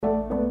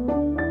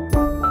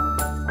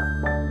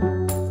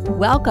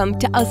Welcome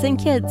to Us and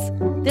Kids.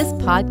 This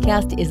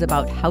podcast is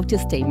about how to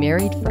stay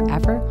married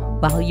forever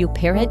while you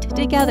parent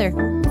together.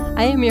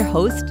 I am your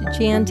host,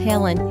 Jan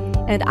Talon,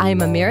 and I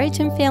am a marriage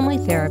and family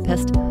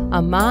therapist,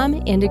 a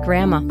mom, and a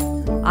grandma.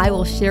 I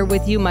will share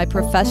with you my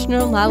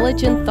professional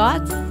knowledge and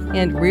thoughts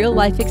and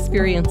real-life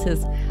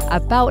experiences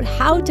about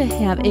how to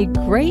have a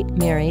great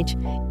marriage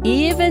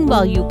even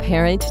while you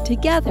parent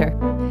together.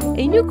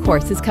 A new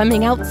course is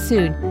coming out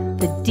soon,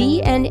 the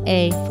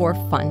DNA for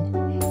Fun,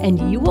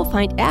 and you will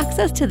find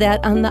access to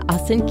that on the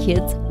Us and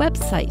Kids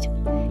website.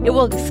 It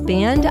will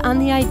expand on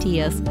the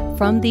ideas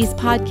from these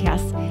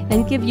podcasts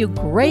and give you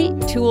great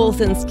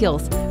tools and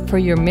skills for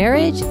your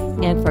marriage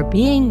and for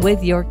being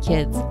with your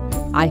kids.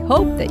 I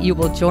hope that you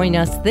will join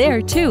us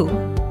there too.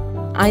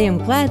 I am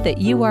glad that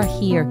you are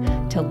here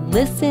to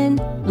listen,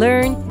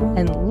 learn,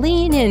 and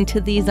lean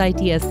into these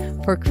ideas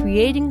for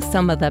creating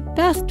some of the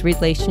best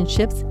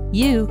relationships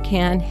you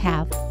can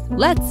have.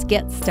 Let's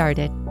get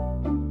started.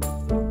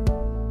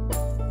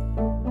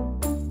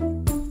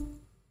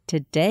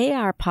 Today,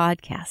 our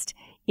podcast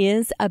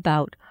is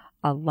about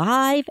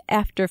Alive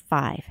After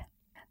 5.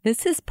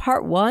 This is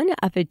part 1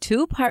 of a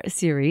 2-part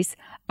series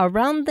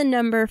around the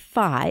number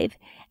 5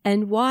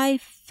 and why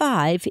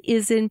 5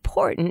 is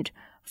important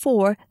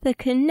for the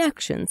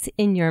connections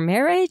in your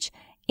marriage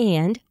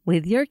and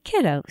with your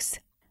kiddos.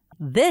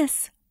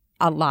 This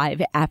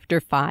Alive After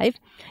 5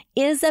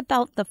 is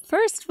about the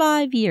first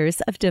 5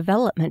 years of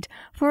development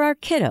for our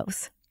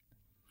kiddos,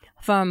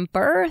 from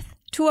birth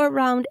to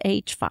around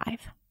age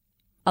 5.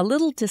 A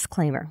little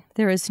disclaimer,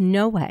 there is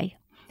no way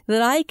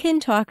that I can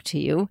talk to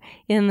you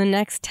in the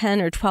next 10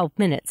 or 12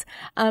 minutes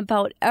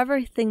about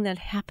everything that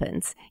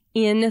happens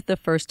in the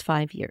first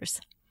 5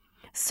 years.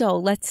 So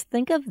let's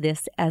think of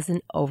this as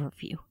an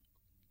overview.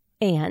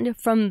 And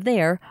from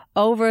there,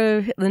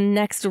 over the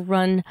next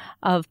run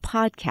of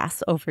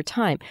podcasts over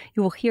time,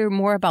 you will hear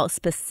more about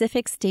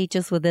specific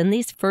stages within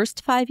these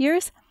first 5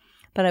 years,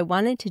 but I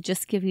wanted to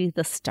just give you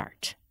the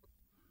start.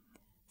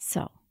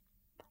 So,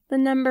 the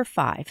number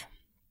 5.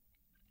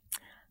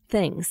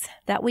 Things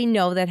that we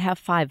know that have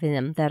 5 in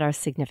them that are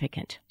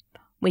significant.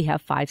 We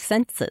have 5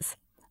 senses.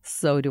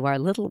 So do our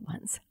little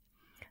ones.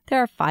 There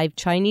are 5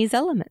 Chinese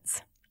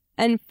elements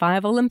and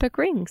 5 Olympic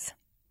rings.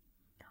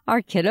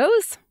 Our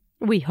kiddos,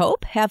 we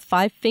hope, have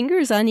 5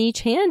 fingers on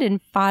each hand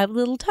and 5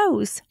 little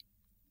toes.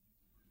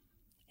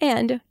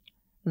 And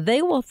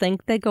they will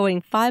think that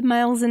going 5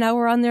 miles an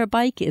hour on their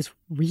bike is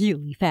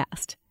really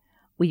fast.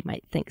 We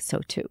might think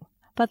so too,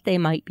 but they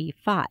might be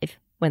 5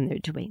 when they're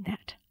doing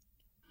that.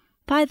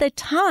 By the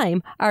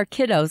time our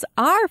kiddos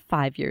are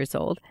 5 years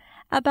old,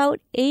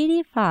 about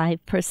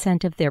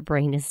 85% of their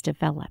brain is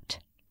developed.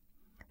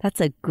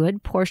 That's a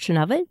good portion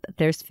of it, but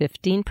there's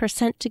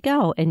 15% to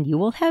go, and you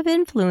will have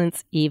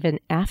influence even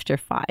after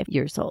 5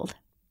 years old.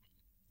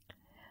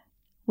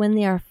 When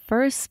they are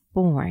first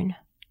born,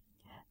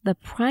 the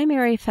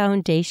primary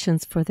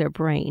foundations for their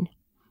brain,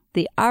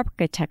 the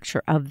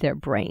architecture of their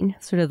brain,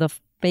 sort of the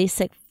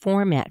basic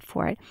format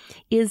for it,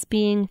 is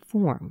being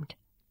formed.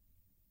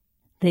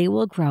 They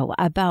will grow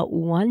about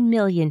 1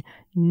 million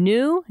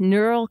new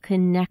neural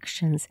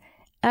connections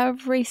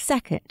every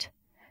second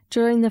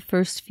during the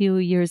first few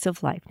years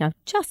of life. Now,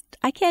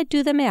 I can't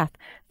do the math.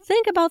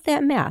 Think about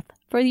that math.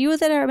 For you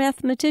that are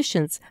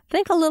mathematicians,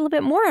 think a little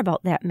bit more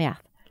about that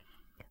math.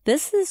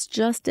 This is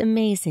just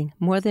amazing.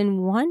 More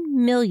than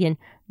 1 million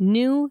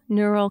new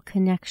neural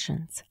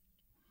connections.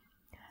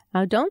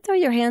 Now, don't throw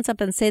your hands up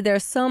and say there are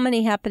so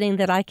many happening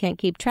that I can't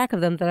keep track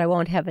of them that I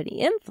won't have any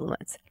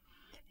influence.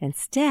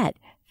 Instead,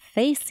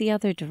 face the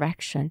other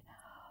direction.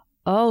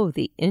 Oh,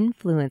 the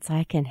influence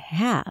I can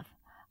have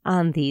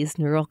on these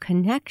neural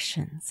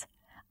connections.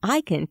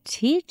 I can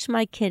teach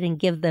my kid and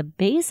give the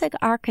basic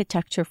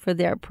architecture for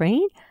their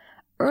brain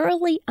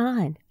early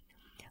on.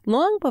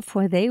 Long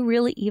before they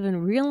really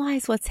even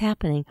realize what's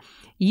happening,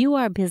 you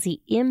are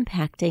busy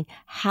impacting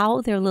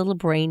how their little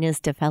brain is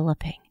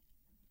developing.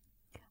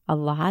 A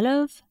lot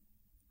of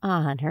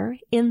honor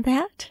in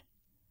that.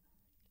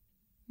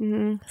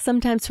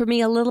 Sometimes for me,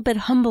 a little bit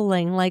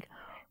humbling, like,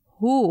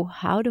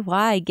 how do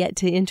I get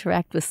to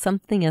interact with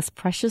something as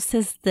precious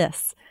as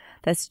this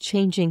that's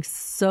changing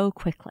so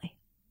quickly?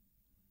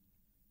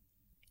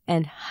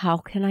 And how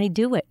can I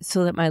do it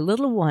so that my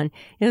little one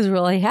is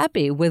really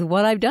happy with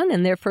what I've done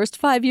in their first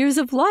 5 years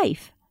of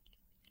life?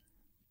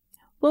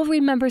 We'll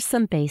remember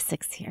some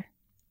basics here.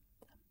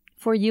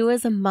 For you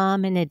as a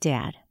mom and a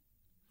dad,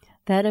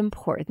 that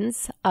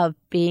importance of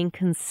being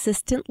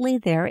consistently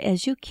there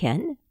as you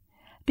can,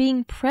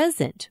 being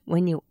present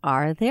when you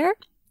are there,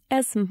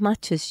 as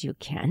much as you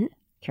can,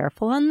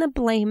 careful on the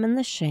blame and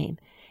the shame,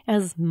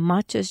 as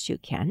much as you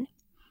can,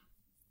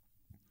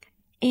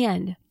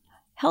 and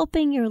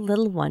helping your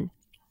little one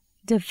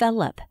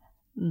develop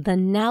the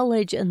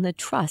knowledge and the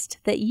trust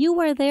that you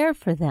are there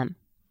for them,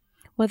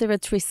 whether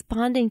it's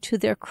responding to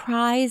their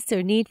cries,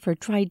 their need for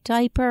dry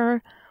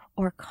diaper,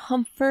 or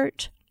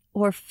comfort,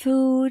 or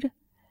food,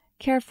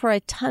 care for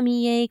a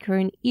tummy ache or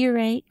an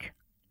earache,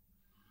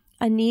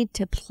 a need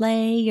to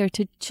play or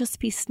to just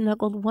be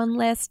snuggled one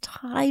last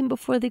time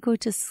before they go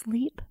to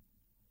sleep.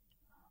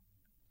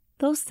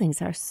 Those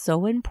things are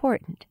so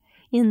important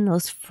in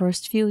those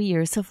first few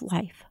years of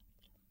life.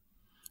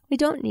 We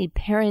don't need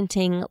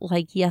parenting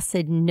like yes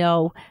and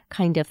no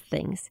kind of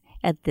things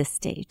at this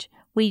stage.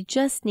 We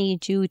just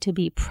need you to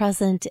be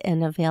present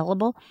and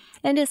available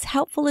and as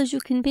helpful as you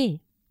can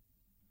be.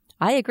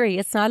 I agree,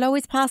 it's not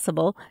always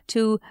possible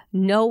to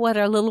know what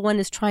our little one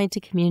is trying to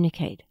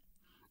communicate.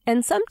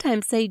 And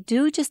sometimes they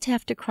do just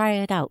have to cry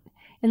it out.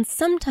 And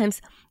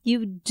sometimes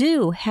you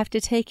do have to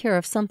take care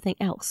of something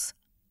else.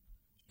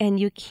 And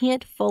you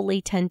can't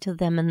fully tend to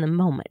them in the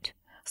moment.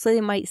 So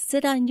they might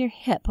sit on your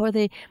hip, or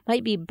they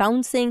might be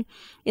bouncing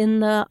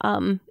in the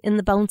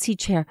bouncy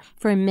chair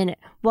for a minute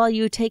while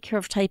you take care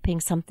of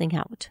typing something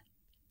out.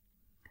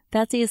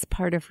 That is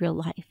part of real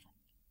life.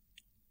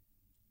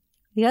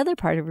 The other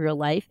part of real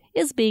life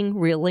is being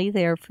really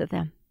there for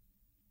them.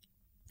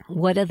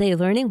 What are they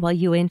learning while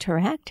you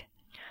interact?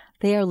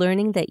 They are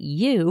learning that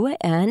you,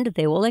 and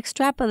they will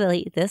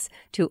extrapolate this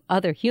to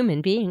other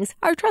human beings,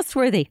 are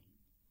trustworthy.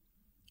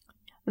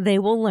 They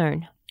will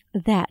learn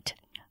that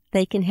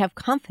they can have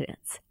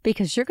confidence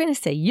because you're going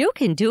to say, you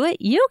can do it,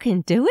 you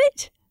can do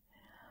it.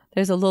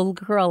 There's a little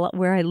girl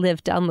where I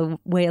live down the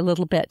way a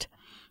little bit.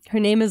 Her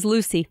name is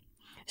Lucy.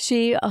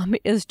 She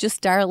is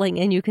just darling,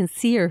 and you can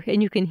see her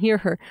and you can hear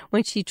her.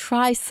 When she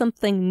tries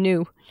something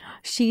new,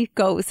 she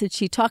goes and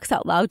she talks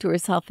out loud to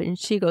herself and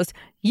she goes,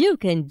 you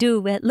can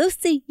do it,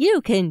 Lucy.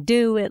 You can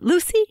do it,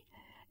 Lucy.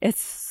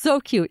 It's so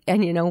cute.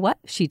 And you know what?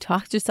 She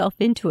talks herself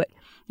into it.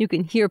 You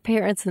can hear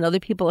parents and other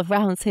people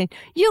around saying,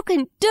 you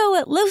can do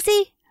it,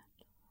 Lucy.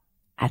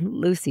 And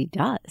Lucy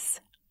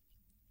does.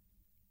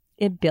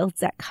 It builds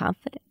that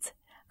confidence.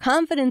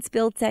 Confidence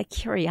builds that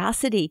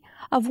curiosity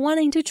of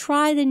wanting to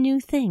try the new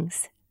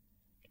things.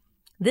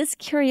 This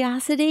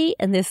curiosity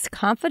and this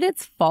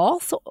confidence,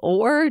 false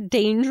or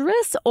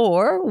dangerous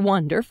or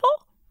wonderful,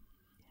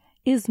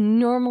 is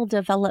normal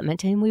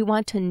development, and we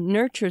want to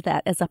nurture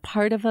that as a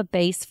part of a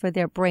base for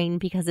their brain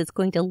because it's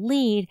going to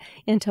lead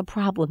into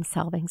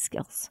problem-solving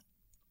skills.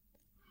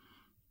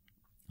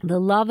 The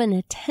love and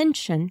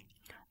attention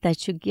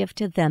that you give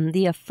to them,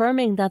 the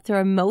affirming that their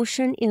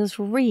emotion is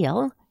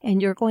real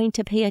and you're going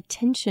to pay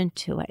attention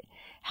to it,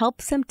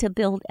 helps them to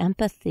build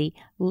empathy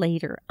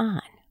later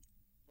on.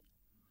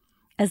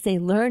 As they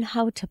learn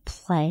how to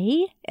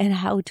play and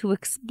how to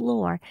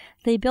explore,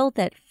 they build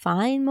that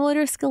fine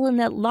motor skill and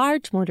that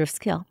large motor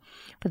skill.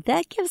 But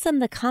that gives them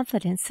the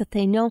confidence that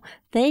they know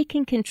they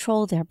can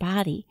control their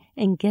body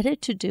and get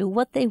it to do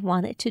what they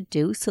want it to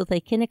do so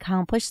they can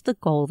accomplish the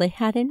goal they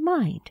had in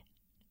mind.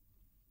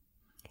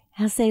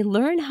 As they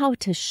learn how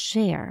to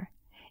share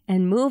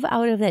and move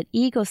out of that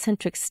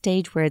egocentric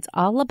stage where it's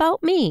all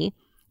about me,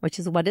 which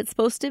is what it's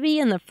supposed to be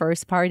in the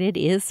first part, it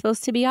is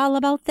supposed to be all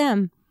about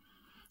them.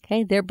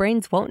 Okay, their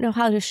brains won't know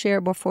how to share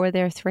before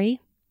they're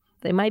 3.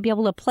 They might be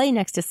able to play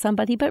next to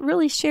somebody, but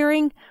really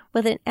sharing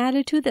with an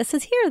attitude that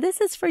says, here, this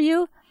is for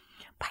you,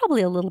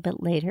 probably a little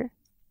bit later.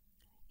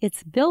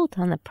 It's built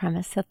on the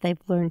premise that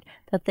they've learned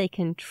that they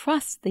can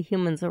trust the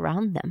humans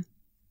around them,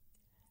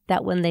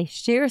 that when they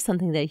share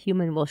something, that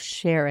human will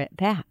share it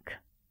back.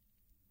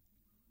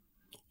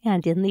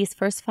 And in these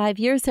first 5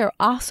 years, they're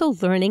also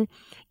learning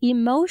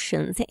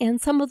emotions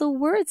and some of the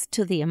words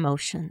to the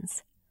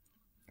emotions.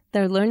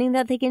 They're learning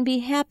that they can be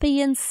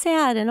happy and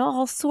sad and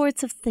all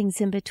sorts of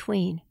things in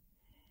between.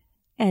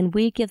 And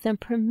we give them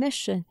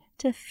permission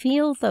to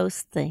feel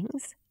those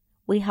things.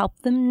 We help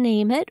them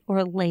name it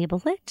or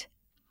label it.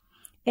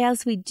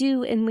 As we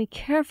do and we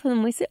care for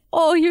them, we say,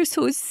 oh, you're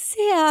so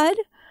sad.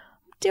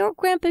 Dear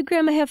Grandpa and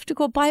Grandma have to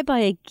go bye-bye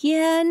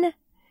again.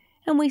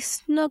 And we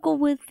snuggle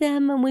with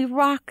them and we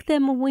rock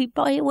them and we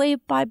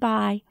wave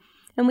bye-bye.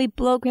 And we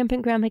blow Grandpa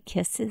and Grandma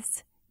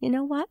kisses. You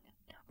know what?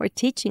 We're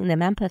teaching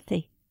them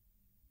empathy.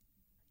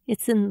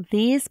 It's in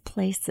these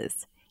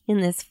places, in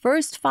this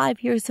first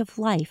 5 years of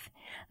life,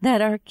 that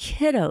our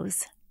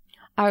kiddos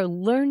are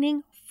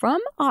learning from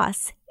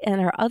us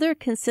and our other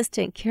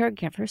consistent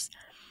caregivers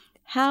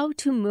how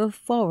to move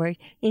forward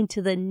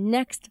into the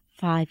next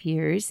 5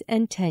 years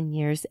and 10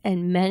 years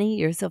and many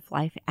years of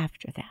life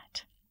after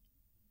that.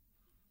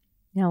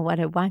 Now, what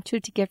I want you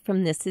to get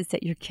from this is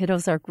that your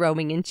kiddos are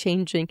growing and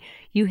changing.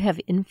 You have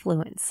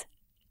influence.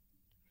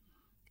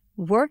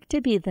 Work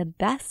to be the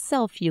best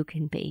self you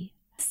can be.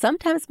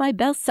 Sometimes my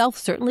best self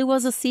certainly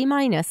was a C-.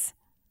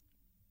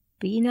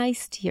 Be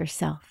nice to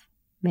yourself.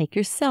 Make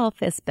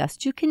yourself as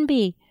best you can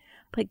be,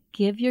 but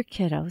give your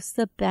kiddos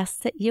the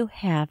best that you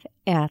have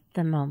at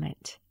the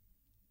moment.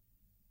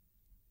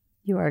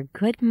 You are a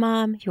good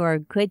mom, you are a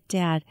good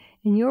dad,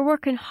 and you're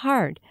working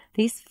hard.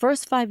 These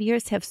first 5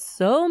 years have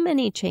so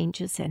many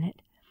changes in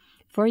it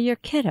for your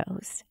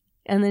kiddos.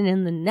 And then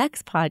in the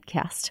next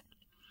podcast,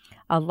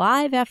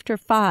 Alive After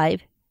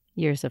 5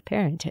 Years of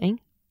Parenting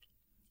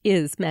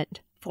is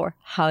meant for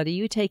how do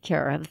you take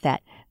care of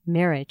that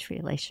marriage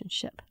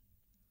relationship.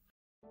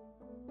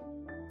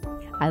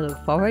 I look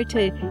forward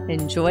to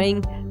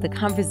enjoying the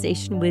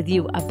conversation with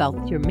you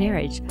about your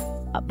marriage,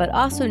 but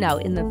also now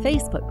in the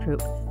Facebook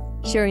group,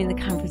 sharing the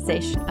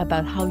conversation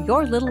about how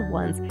your little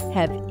ones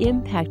have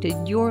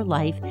impacted your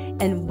life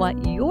and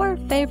what your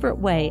favorite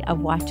way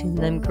of watching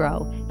them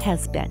grow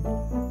has been.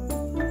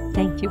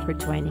 Thank you for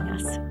joining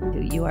us.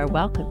 You are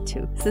welcome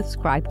to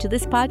subscribe to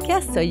this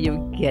podcast so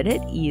you get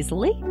it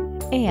easily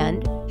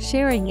and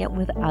sharing it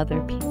with other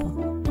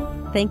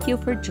people. Thank you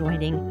for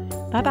joining.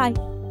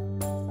 Bye-bye.